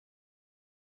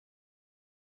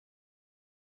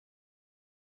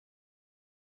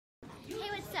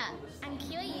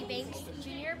Kelei Eubanks,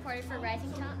 junior reporter for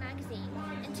Rising Talent magazine,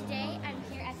 and today I'm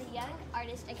here at the Young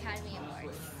Artist Academy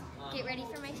Awards. Get ready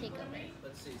for my takeover.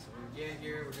 Let's see, so we're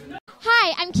here, we're doing...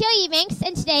 Hi, I'm Kelei Eubanks,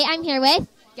 and today I'm here with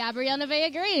Gabrielle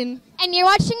Nevaeeh Green. And you're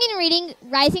watching and reading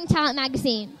Rising Talent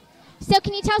magazine. So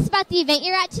can you tell us about the event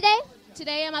you're at today?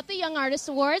 Today I'm at the Young Artist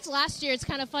Awards. Last year it's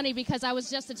kind of funny because I was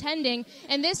just attending,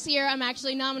 and this year I'm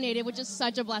actually nominated, which is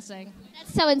such a blessing.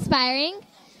 That's so inspiring.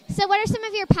 So what are some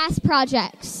of your past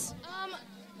projects?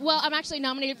 Well, I'm actually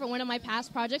nominated for one of my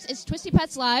past projects. It's Twisty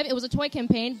Pets Live. It was a toy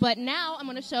campaign, but now I'm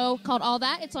on a show called All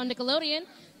That. It's on Nickelodeon,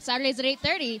 Saturdays at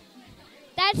 8:30.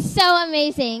 That's so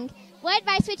amazing. What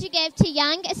advice would you give to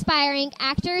young, aspiring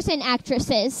actors and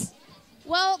actresses?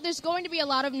 Well, there's going to be a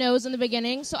lot of no's in the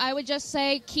beginning, so I would just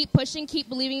say keep pushing, keep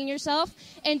believing in yourself,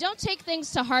 and don't take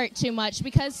things to heart too much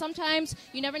because sometimes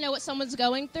you never know what someone's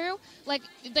going through. Like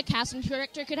the casting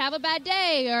director could have a bad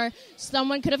day or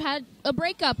someone could have had a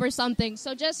breakup or something.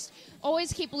 So just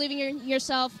always keep believing in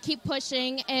yourself, keep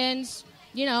pushing, and,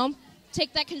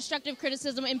 take that constructive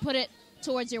criticism and put it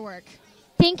towards your work.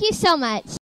 Thank you so much.